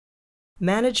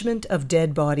Management of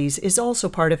dead bodies is also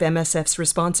part of MSF's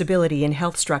responsibility in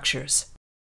health structures.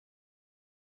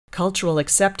 Cultural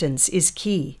acceptance is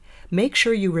key. Make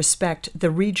sure you respect the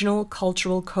regional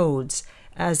cultural codes,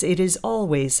 as it is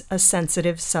always a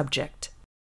sensitive subject.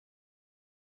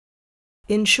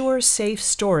 Ensure safe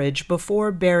storage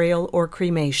before burial or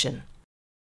cremation.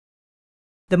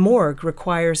 The morgue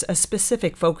requires a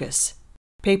specific focus.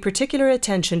 Pay particular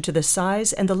attention to the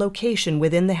size and the location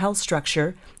within the health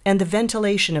structure and the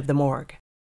ventilation of the morgue.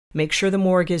 Make sure the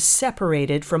morgue is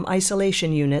separated from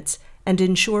isolation units and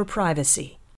ensure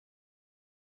privacy.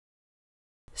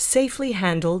 Safely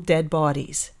handle dead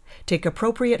bodies. Take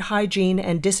appropriate hygiene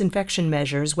and disinfection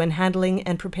measures when handling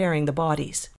and preparing the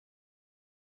bodies.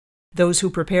 Those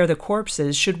who prepare the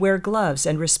corpses should wear gloves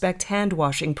and respect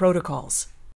hand-washing protocols.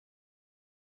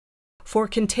 For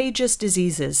contagious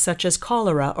diseases such as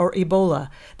cholera or Ebola,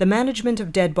 the management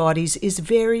of dead bodies is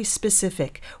very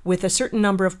specific, with a certain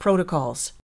number of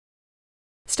protocols.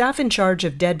 Staff in charge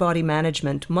of dead body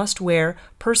management must wear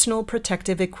personal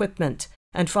protective equipment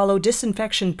and follow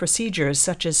disinfection procedures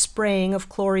such as spraying of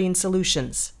chlorine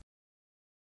solutions.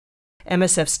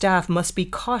 MSF staff must be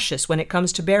cautious when it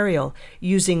comes to burial,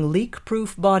 using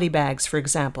leak-proof body bags, for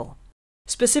example.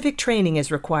 Specific training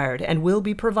is required and will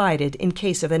be provided in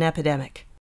case of an epidemic.